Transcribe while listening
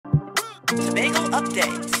Tobago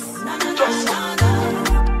updates.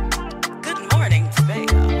 Good morning,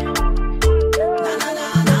 Tobago.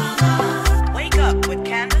 Wake up with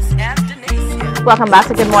Kandace and Denise. Welcome back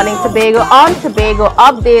to Good Morning Tobago on Tobago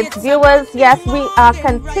Updates. Viewers, yes, we are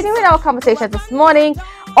continuing our conversation this morning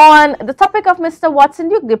on the topic of Mr. Watson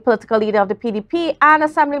Duke, the political leader of the PDP and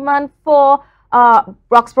Assemblyman for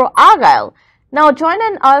Roxborough Argyle. Now,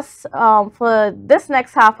 joining us for this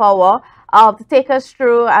next half hour to take us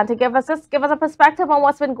through and to give us a perspective on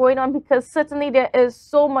what's been going on, because certainly there is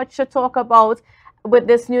so much to talk about with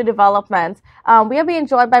this new development. We are being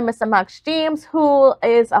joined by Mr. Max James, who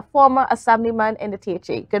is a former assemblyman in the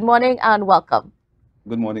THA. Good morning and welcome.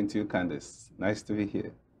 Good morning to you, Kandace. Nice to be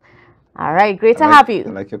here. All right, great to have you.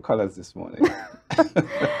 I like your colors this morning.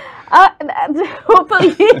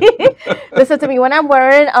 Hopefully, listen to me. When I'm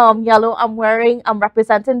wearing yellow, I'm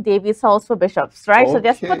representing Davies House for Bishops, right? Okay. So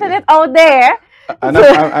just putting it out there. And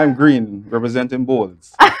I'm green, representing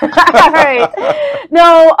Bolds. All right.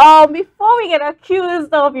 Now, before we get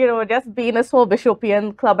accused of, just being a small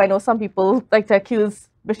Bishopian club, I know some people like to accuse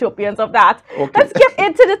Bishopians of that. Okay. Let's get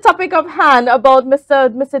into the topic of hand about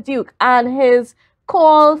Mr. Duke and his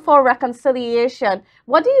call for reconciliation.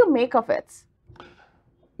 What do you make of it?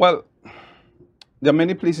 Well, there are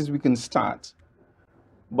many places we can start,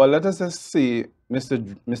 but let us just say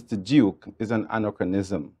Mr. Duke is an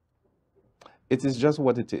anachronism. It is just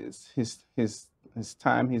what it is. His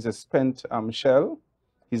time, he's a spent shell,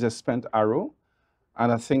 he's a spent arrow,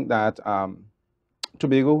 and I think that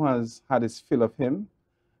Tobago has had its fill of him,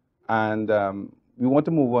 and we want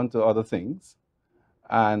to move on to other things,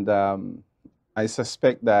 and I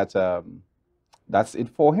suspect that that's it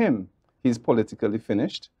for him. He's politically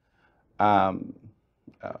finished.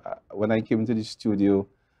 When I came into the studio,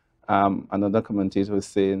 another commentator was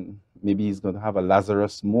saying maybe he's going to have a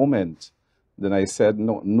Lazarus moment. Then I said,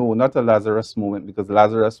 no, not a Lazarus moment, because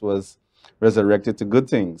Lazarus was resurrected to good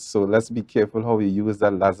things. So let's be careful how we use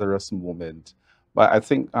that Lazarus moment. But I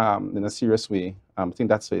think in a serious way, I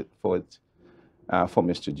think that's it for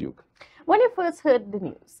Mr. Duke. When you first heard the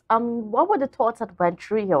news, what were the thoughts that went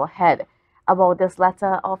through your head about this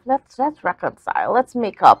letter of let's reconcile, let's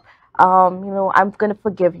make up, I'm going to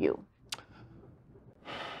forgive you?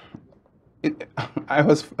 I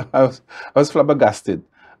was flabbergasted.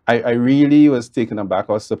 I really was taken aback.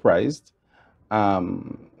 I was surprised.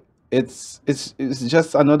 It's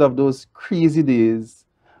just another of those crazy days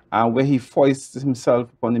where he foists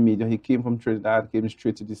himself upon the media. He came from Trinidad, came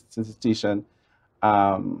straight to this station.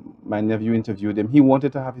 My nephew interviewed him. He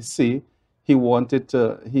wanted to have his say. He wanted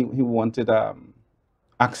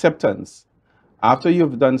acceptance. After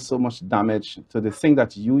you've done so much damage to the thing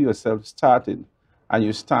that you yourself started, and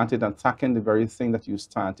you started attacking the very thing that you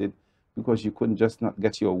started because you couldn't just not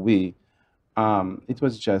get your way, it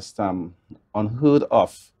was just unheard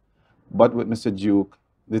of. But with Mr. Duke,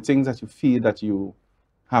 the things that you feel that you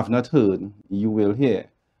have not heard, you will hear.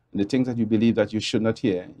 The things that you believe that you should not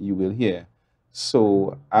hear, you will hear.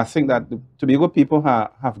 So I think that the Tobago people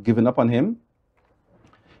have given up on him.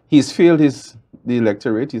 He's failed the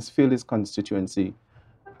electorate, he's failed his constituency,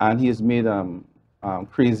 and he has made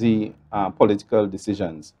crazy political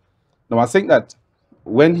decisions. Now I think that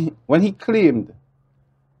when he claimed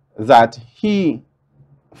that he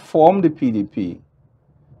formed the PDP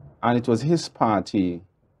and it was his party,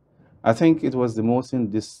 I think it was the most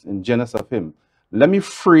ingenious of him. Let me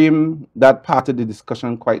frame that part of the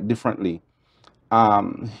discussion quite differently.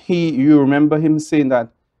 You remember him saying that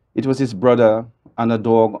it was his brother and a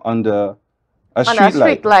dog under a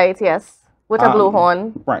street light, yes, with a blue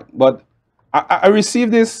horn. Right, but I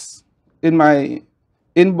received this in my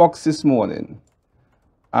inbox this morning,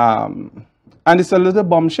 and it's a little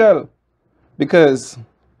bombshell, because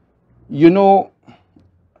God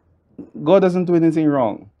doesn't do anything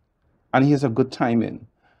wrong, and he has a good timing.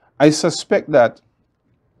 I suspect that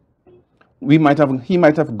he might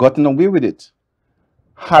have gotten away with it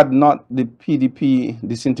had not the PDP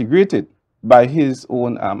disintegrated by his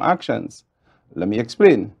own actions. Let me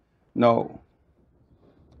explain. Now,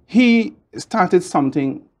 he started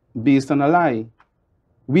something based on a lie.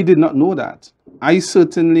 We did not know that. I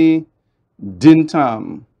certainly didn't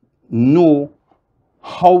know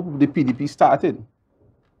how the PDP started.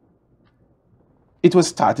 It was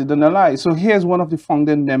started on a lie. So here's one of the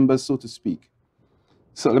founding members, so to speak.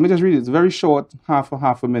 So let me just read it. It's very short, half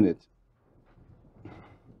a minute.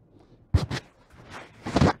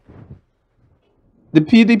 The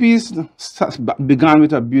PDP began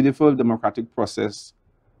with a beautiful democratic process,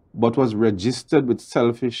 but was registered with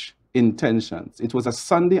selfish intentions. It was a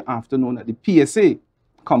Sunday afternoon at the PSA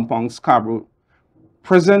compound, Scarborough.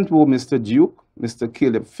 Present were Mr. Duke, Mr.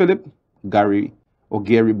 Caleb Phillip, Gary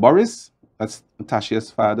Boris, that's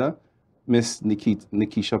Tashia's father, Miss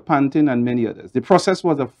Nikisha Pantin, and many others. The process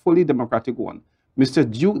was a fully democratic one. Mr.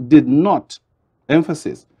 Duke did not,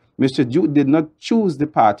 emphasis, Mr. Duke did not choose the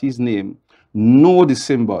party's name nor the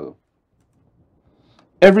symbol.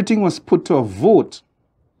 Everything was put to a vote.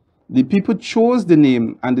 The people chose the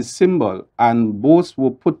name and the symbol, and both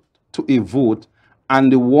were put to a vote,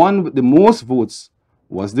 and the one with the most votes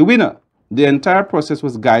was the winner. The entire process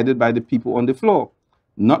was guided by the people on the floor,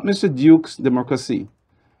 not Mr. Duke's democracy.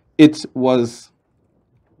 It was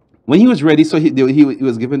when he was ready, so he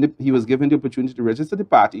was given the opportunity to register the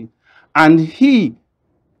party, and he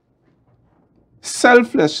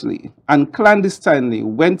selflessly and clandestinely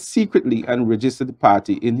went secretly and registered the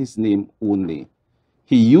party in his name only.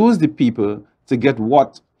 He used the people to get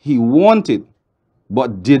what he wanted,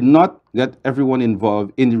 but did not get everyone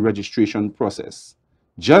involved in the registration process,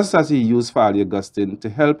 just as he used Farley Augustine to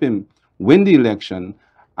help him win the election.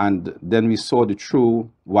 And then we saw the true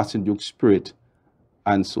Watson Duke spirit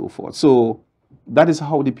and so forth. So that is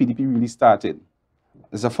how the PDP really started.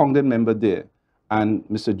 As a founding member there, and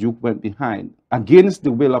Mr. Duke went behind against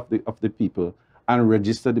the will of the people and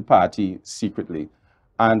registered the party secretly.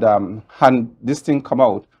 And had this thing come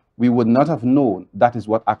out, we would not have known that is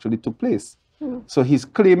what actually took place. So he's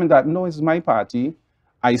claiming that, no, it's my party.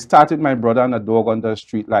 I started my brother and a dog under a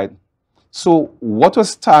street light. So what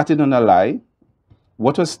was started on a lie,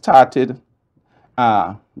 what was started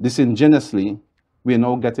disingenuously, we're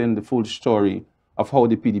now getting the full story of how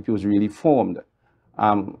the PDP was really formed.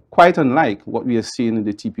 Quite unlike what we are seeing in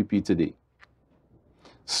the TPP today.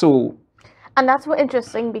 So, and that's what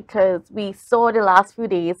interesting, because we saw the last few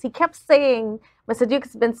days, he kept saying, Mr. Duke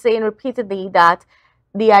has been saying repeatedly that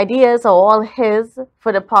the ideas are all his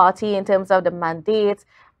for the party in terms of the mandates,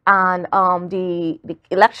 and the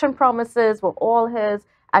election promises were all his,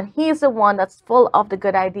 and he's the one that's full of the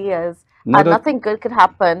good ideas, and nothing good could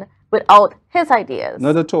happen without his ideas.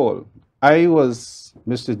 Not at all. I was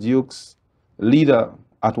Mr. Duke's leader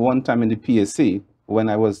at one time in the PSA when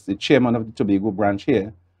I was the chairman of the Tobago branch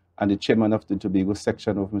here, and the chairman of the Tobago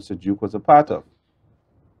section of Mr. Duke was a part of.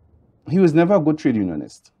 He was never a good trade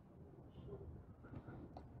unionist.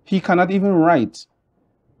 He cannot even write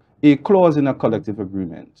a clause in a collective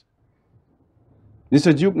agreement.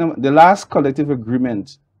 Mr. Duke, the last collective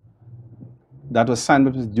agreement that was signed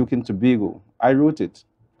by Mr. Duke in Tobago, I wrote it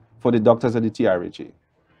for the doctors at the TRHA.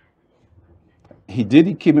 He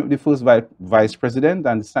came up with the first vice president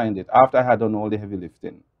and signed it after I had done all the heavy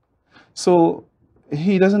lifting. So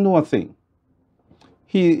he doesn't know a thing.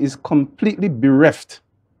 He is completely bereft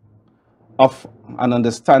of an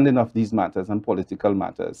understanding of these matters and political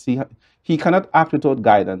matters. He cannot act without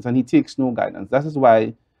guidance, and he takes no guidance. That is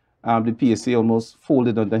why the PSA almost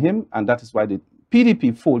folded under him, and that is why the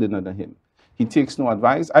PDP folded under him. He takes no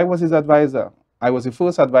advice. I was his advisor. I was the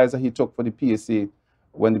first advisor he took for the PSA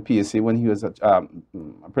when he was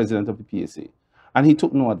president of the PSA, and he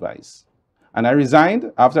took no advice. And I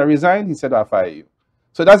resigned. After I resigned, he said, I'll fire you.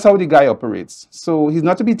 So that's how the guy operates. So he's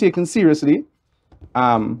not to be taken seriously.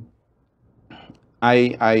 I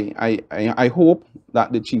hope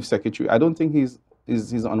that the chief secretary, I don't think he's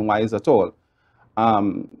unwise at all,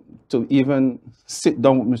 to even sit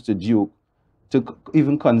down with Mr. Duke to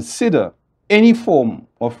even consider any form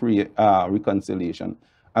of reconciliation.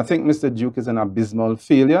 I think Mr. Duke is an abysmal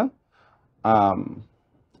failure.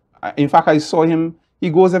 In fact, I saw him. He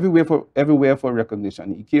goes everywhere for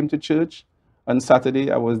recognition. He came to church on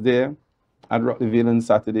Saturday. I was there at Rock the Vale on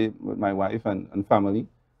Saturday with my wife and family.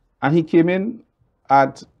 And he came in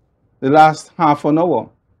at the last half an hour.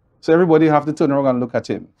 So everybody have to turn around and look at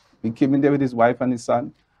him. He came in there with his wife and his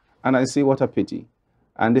son. And I say, what a pity.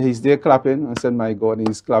 And he's there clapping. I said, my God. And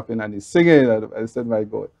he's clapping and he's singing. I said, my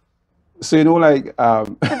God. So, you know, like... So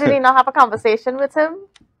did he not have a conversation with him?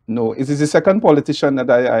 No, it is the second politician that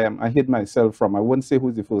I hid myself from. I wouldn't say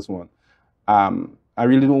who's the first one. I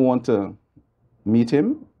really don't want to meet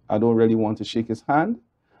him. I don't really want to shake his hand.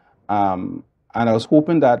 And I was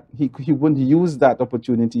hoping that he wouldn't use that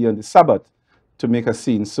opportunity on the Sabbath to make a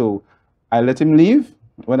scene. So I let him leave.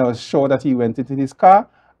 When I was sure that he went into his car,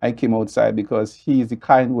 I came outside, because he is the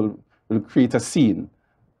kind who will create a scene.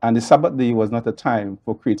 And the Sabbath day was not a time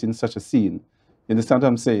for creating such a scene. You understand what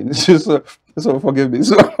I'm saying? So forgive me.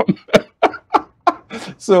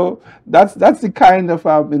 So that's the kind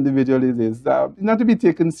of individual he is. Not to be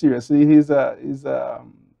taken seriously. He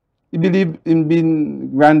believes in being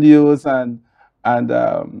grandiose and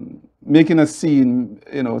making a scene,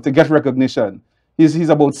 you know, to get recognition. He's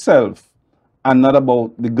about self, and not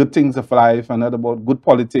about the good things of life, and not about good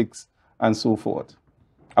politics and so forth.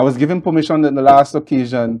 I was given permission on the last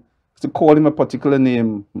occasion to call him a particular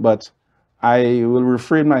name, but I will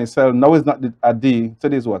refrain myself. Now is not a day.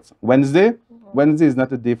 Today's what? Wednesday? Wednesday is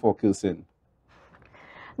not a day for cursing.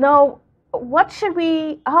 Now, what should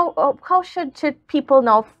we? How should people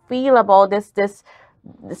now feel about this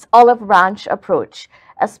olive branch approach,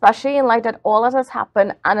 especially in light that all that has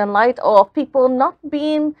happened, and in light of people not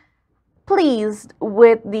being pleased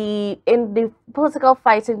with the political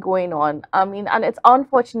fighting going on. I mean, and it's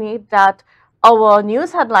unfortunate that our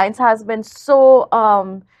news headlines has been so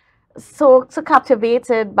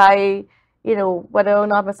captivated by, you know, whether or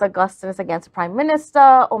not Mr. Augustine is against the Prime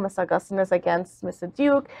Minister or Mr. Augustine is against Mr.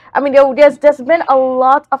 Duke. I mean, there's been a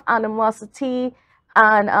lot of animosity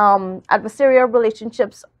and adversarial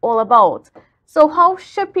relationships all about. So how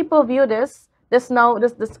should people view this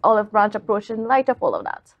olive branch approach in light of all of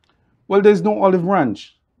that? Well, there's no olive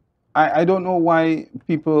branch. I don't know why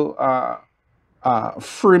people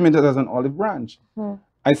frame it as an olive branch.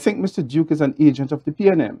 I think Mr. Duke is an agent of the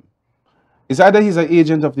PNM. It's either he's an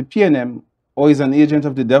agent of the PNM or he's an agent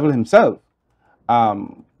of the devil himself.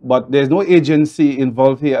 But there's no agency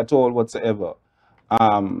involved here at all whatsoever.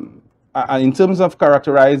 In terms of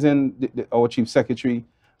characterizing our Chief Secretary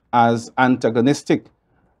as antagonistic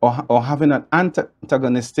or having an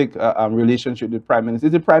antagonistic relationship with the Prime Minister,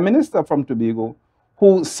 it's the Prime Minister from Tobago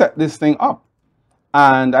who set this thing up.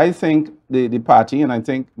 And I think the party, and I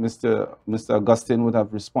think Mr. Augustine would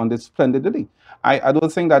have responded splendidly. I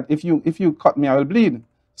don't think that if you cut me, I will bleed.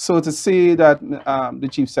 So to say that the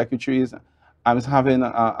Chief Secretary is having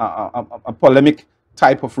a polemic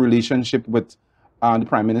type of relationship with the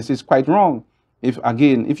Prime Minister is quite wrong.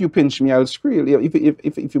 If you pinch me, I'll squeal.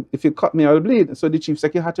 If you cut me, I'll bleed. So the Chief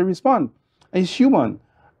Secretary had to respond. And he's human.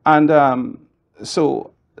 And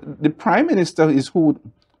so the Prime Minister is who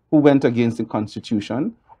went against the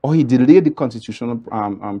Constitution, or he delayed the constitutional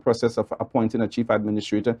process of appointing a chief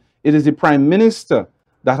administrator. It is the Prime Minister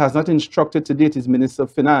that has not instructed to date his Minister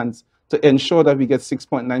of Finance to ensure that we get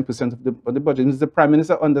 6.9% of the budget. It's the Prime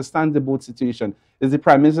Minister understands the boat situation. It's the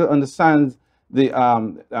Prime Minister understands the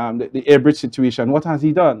airbridge situation. What has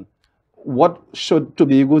he done? What should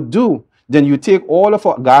Tobago do? Then you take all of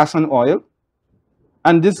our gas and oil,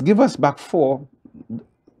 and this give us back 4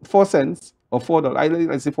 cents or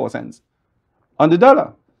 $4. I say 4 cents on the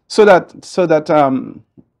dollar. So that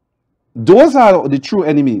those are the true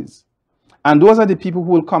enemies, and those are the people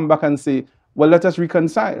who will come back and say, well, let us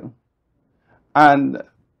reconcile. And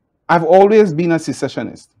I've always been a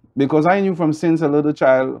secessionist, because I knew from since a little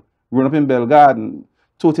child, growing up in Bell Garden,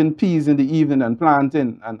 toting peas in the evening and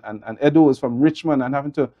planting and Edos from Richmond, and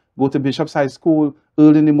having to go to Bishop's High School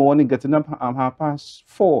early in the morning, getting up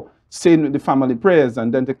 4:30, saying the family prayers,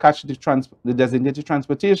 and then to catch the designated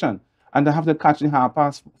transportation, and to have to catch the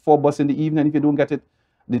 4:30 bus in the evening. If you don't get it,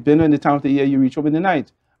 depending on the time of the year, you reach home in the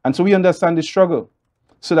night. And so we understand the struggle.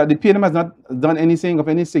 So that the PNM has not done anything of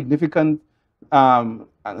any significant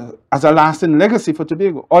as a lasting legacy for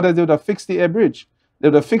Tobago. Others, they would have fixed the air bridge, they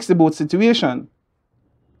would have fixed the boat situation,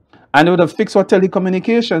 and they would have fixed our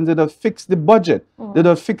telecommunications, they would have fixed the budget, they would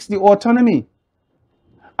have fixed the autonomy.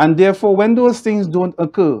 And therefore, when those things don't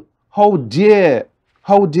occur, how dare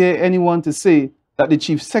anyone to say that the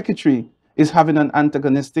Chief Secretary is having an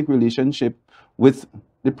antagonistic relationship with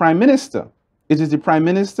the Prime Minister? It is the Prime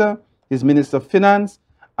Minister, his Minister of Finance,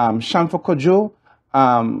 Shamfa Kojo,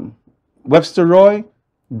 Webster Roy.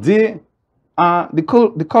 They are the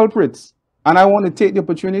culprits. And I want to take the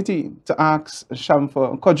opportunity to ask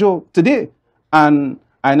Shamfa Kojo today, and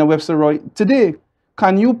I know Webster Roy today,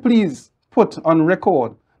 can you please put on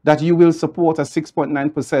record that you will support a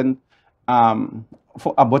 6.9%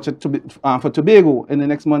 for a budget for Tobago in the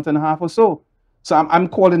next month and a half or so? So I'm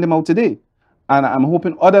calling them out today. And I'm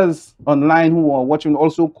hoping others online who are watching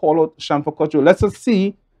also call out Shamfa Kojo. Let us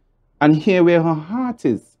see and hear where her heart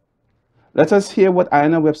is. Let us hear what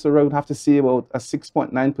Aina Webster would have to say about a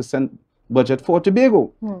 6.9% budget for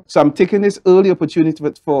Tobago. So I'm taking this early opportunity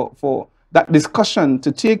for that discussion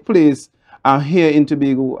to take place here in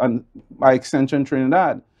Tobago and by extension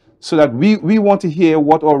Trinidad, so that we want to hear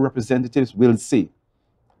what our representatives will say.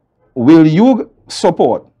 Will you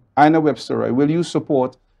support, Aina Webster, will you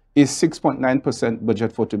support a 6.9%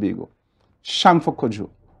 budget for Tobago? Shamfa Kojo,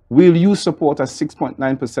 will you support a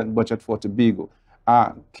 6.9% budget for Tobago?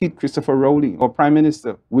 Keith Christopher Rowley, or Prime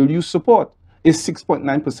Minister, will you support a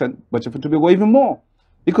 6.9% budget for Tobago, or even more?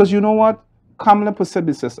 Because you know what? Kamala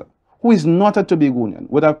Posebisesa, who is not a Tobagonian,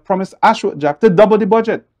 would have promised Ashworth Jack to double the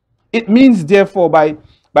budget. It means, therefore, by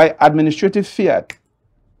administrative fiat,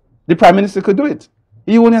 the Prime Minister could do it.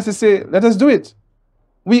 He only has to say, let us do it.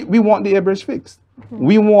 We want the airbridge fixed.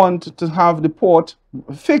 We want to have the port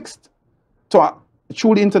fixed. So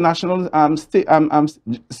truly international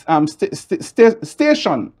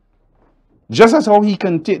station. Just as how he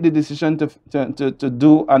can take the decision to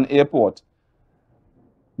do an airport,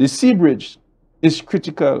 the sea bridge is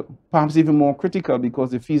critical, perhaps even more critical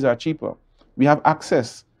because the fees are cheaper. We have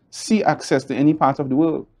access, sea access to any part of the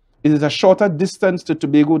world. It is a shorter distance to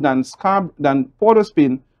Tobago than Port of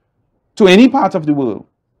Spain to any part of the world.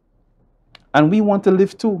 And we want to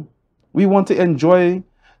live too. We want to enjoy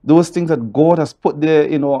those things that God has put there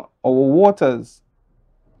in our waters.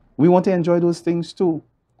 We want to enjoy those things too.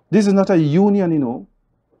 This is not a union, you know.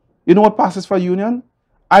 You know what passes for union?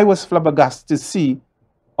 I was flabbergasted to see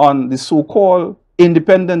on the so-called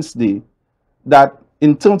Independence Day that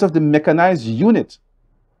in terms of the mechanized unit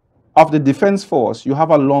of the Defense Force, you have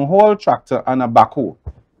a long-haul tractor and a backhoe.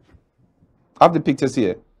 I have the pictures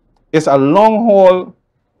here. It's a long-haul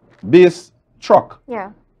base truck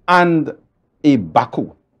and a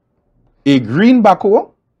backhoe. A green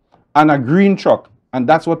backhoe and a green truck. And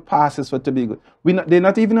that's what passes for Tobago. They're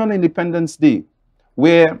not even on Independence Day,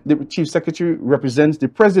 where the Chief Secretary represents the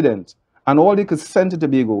President, and all they could send to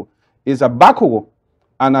Tobago is a backhoe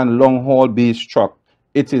and a long-haul base truck.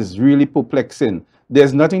 It is really perplexing.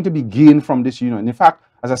 There's nothing to be gained from this union. In fact,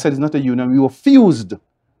 as I said, it's not a union. We were fused.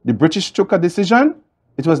 The British took a decision,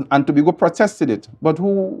 and Tobago protested it. But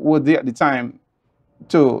who were there at the time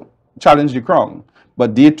to challenge the crown?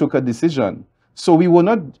 But they took a decision. So we were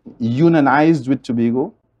not unionized with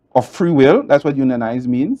Tobago of free will. That's what unionized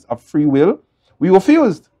means, of free will. We were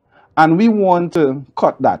fused. And we want to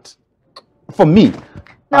cut that. For me.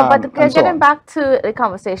 No, but getting back to the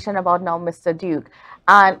conversation about now Mr. Duke.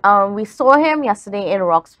 And we saw him yesterday in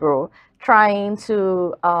Roxborough trying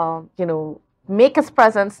to, you know, make his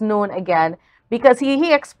presence known again. Because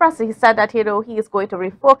he expressed it. He said that, you know, he is going to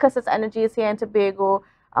refocus his energies here in Tobago,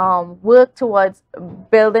 work towards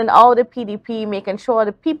building out the PDP, making sure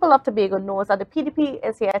the people of Tobago knows that the PDP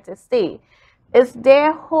is here to stay. Is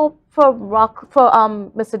there hope for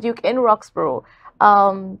Mr. Duke in Roxborough?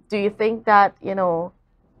 Do you think that, you know,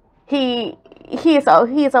 he is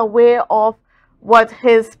aware of what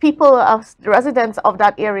his people, the residents of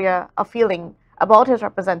that area, are feeling about his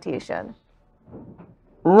representation?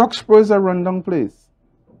 Roxborough is a rundown place.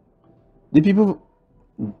 The people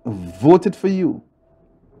voted for you.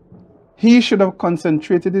 He should have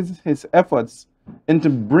concentrated his efforts into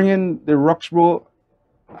bringing the Roxborough,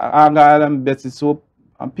 Argyle and Betsy Soap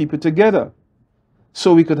people together.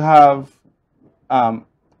 So we could have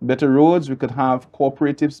better roads, we could have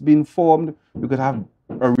cooperatives being formed, we could have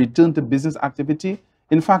a return to business activity.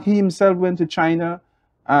 In fact, he himself went to China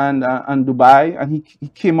and Dubai, and he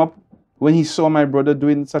came up when he saw my brother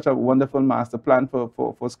doing such a wonderful master plan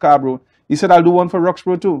for Scarborough. He said, I'll do one for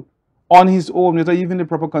Roxborough too. On his own, without even the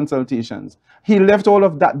proper consultations. He left all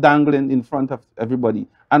of that dangling in front of everybody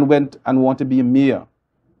and went and wanted to be a mayor.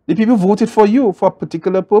 The people voted for you for a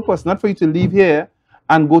particular purpose, not for you to leave here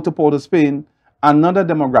and go to Port of Spain, another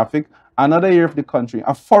demographic, another area of the country,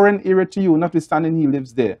 a foreign area to you, notwithstanding he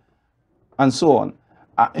lives there, and so on.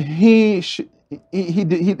 He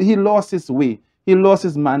lost his way. He lost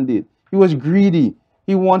his mandate. He was greedy.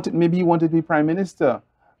 Maybe he wanted to be prime minister.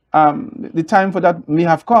 The time for that may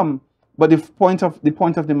have come. But the point of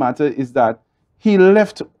the matter is that he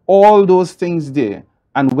left all those things there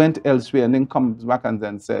and went elsewhere, and then comes back and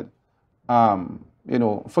then said, you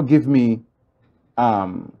know, forgive me,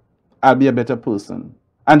 I'll be a better person.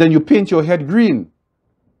 And then you paint your head green.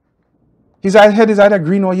 His head is either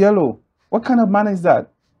green or yellow. What kind of man is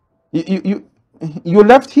that? You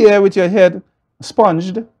left here with your head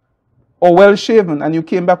sponged or well shaven, and you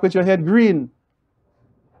came back with your head green.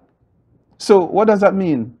 So what does that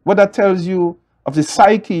mean? What that tells you of the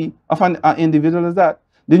psyche of an individual is that.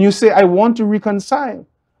 Then you say, I want to reconcile.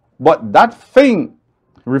 But that thing,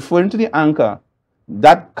 referring to the anchor,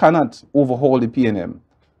 that cannot overhaul the PNM.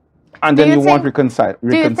 And then you want reconciliation.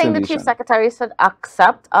 Do you think the Chief Secretary should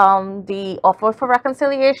accept the offer for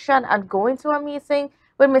reconciliation and go into a meeting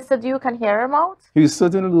with Mr. Duke and hear him out? He will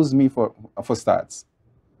certainly lose me for starts.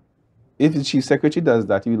 If the Chief Secretary does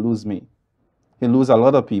that, he will lose me. He'll lose a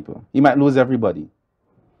lot of people. He might lose everybody.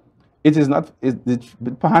 It is not,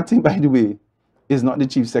 the party, by the way, is not the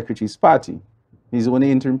Chief Secretary's party. He's only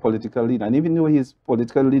interim political leader. And even though he's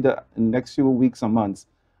political leader in the next few weeks or months,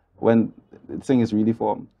 when the thing is really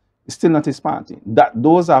formed, it's still not his party.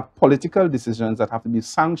 Those are political decisions that have to be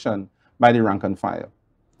sanctioned by the rank and file.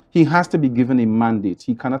 He has to be given a mandate.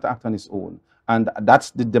 He cannot act on his own. And that's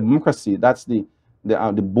the democracy, that's the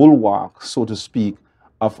bulwark, so to speak,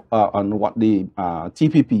 on what the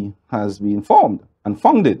TPP has been formed and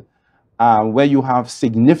founded, where you have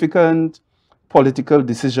significant political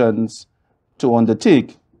decisions to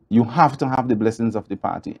undertake, you have to have the blessings of the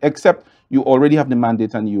party, except you already have the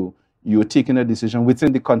mandate and you're taking a decision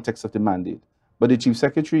within the context of the mandate. But the Chief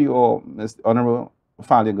Secretary or Mr. Honorable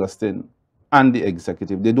Farley Augustine and the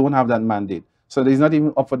executive, they don't have that mandate. So it's not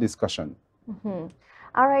even up for discussion.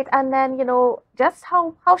 All right, and then, just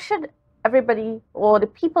how should everybody or the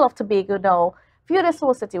people of Tobago now view this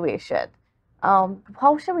whole situation?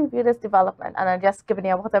 How should we view this development? And I'm just giving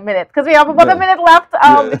you about a minute because we have about a minute left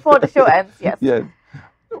before the show ends. Yes. Yeah.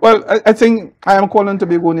 Well, I think I am calling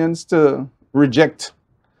Tobagonians to reject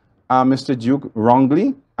Mr. Duke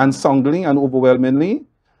wrongly and songly and overwhelmingly,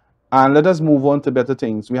 and let us move on to better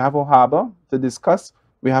things. We have our harbor to discuss.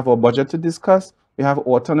 We have our budget to discuss. We have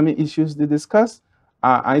autonomy issues to discuss.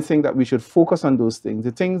 I think that we should focus on those things,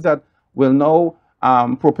 the things that will now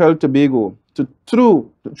propel Tobago to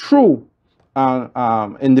true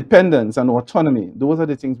independence and autonomy. Those are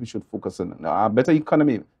the things we should focus on. A better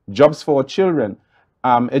economy, jobs for our children,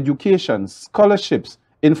 education, scholarships,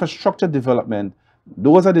 infrastructure development.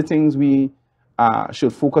 Those are the things we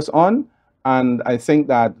should focus on. And I think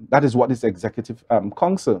that is what this executive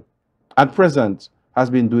council at present has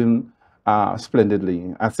been doing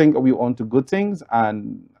splendidly. I think we're on to good things,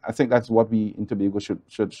 and I think that's what we in Tobago should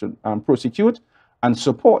prosecute and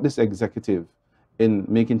support this executive in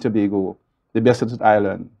making Tobago the best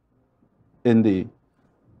island in the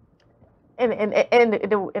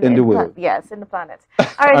world. Yes, in the planet.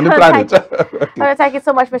 All right, on the planet. Okay. Thank you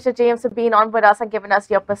so much, Mr. James, for being on with us and giving us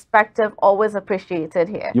your perspective. Always appreciated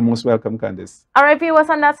here. You're most welcome, Kandace. All right, viewers,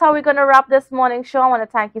 and that's how we're going to wrap this morning show. I want to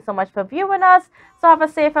thank you so much for viewing us. So have a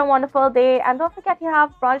safe and wonderful day. And don't forget, you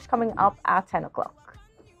have brunch coming up at 10 o'clock.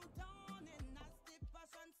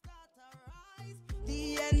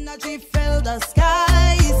 The energy fill the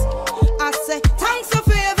skies. I say thanks for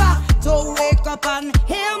favor to wake up and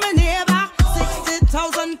hear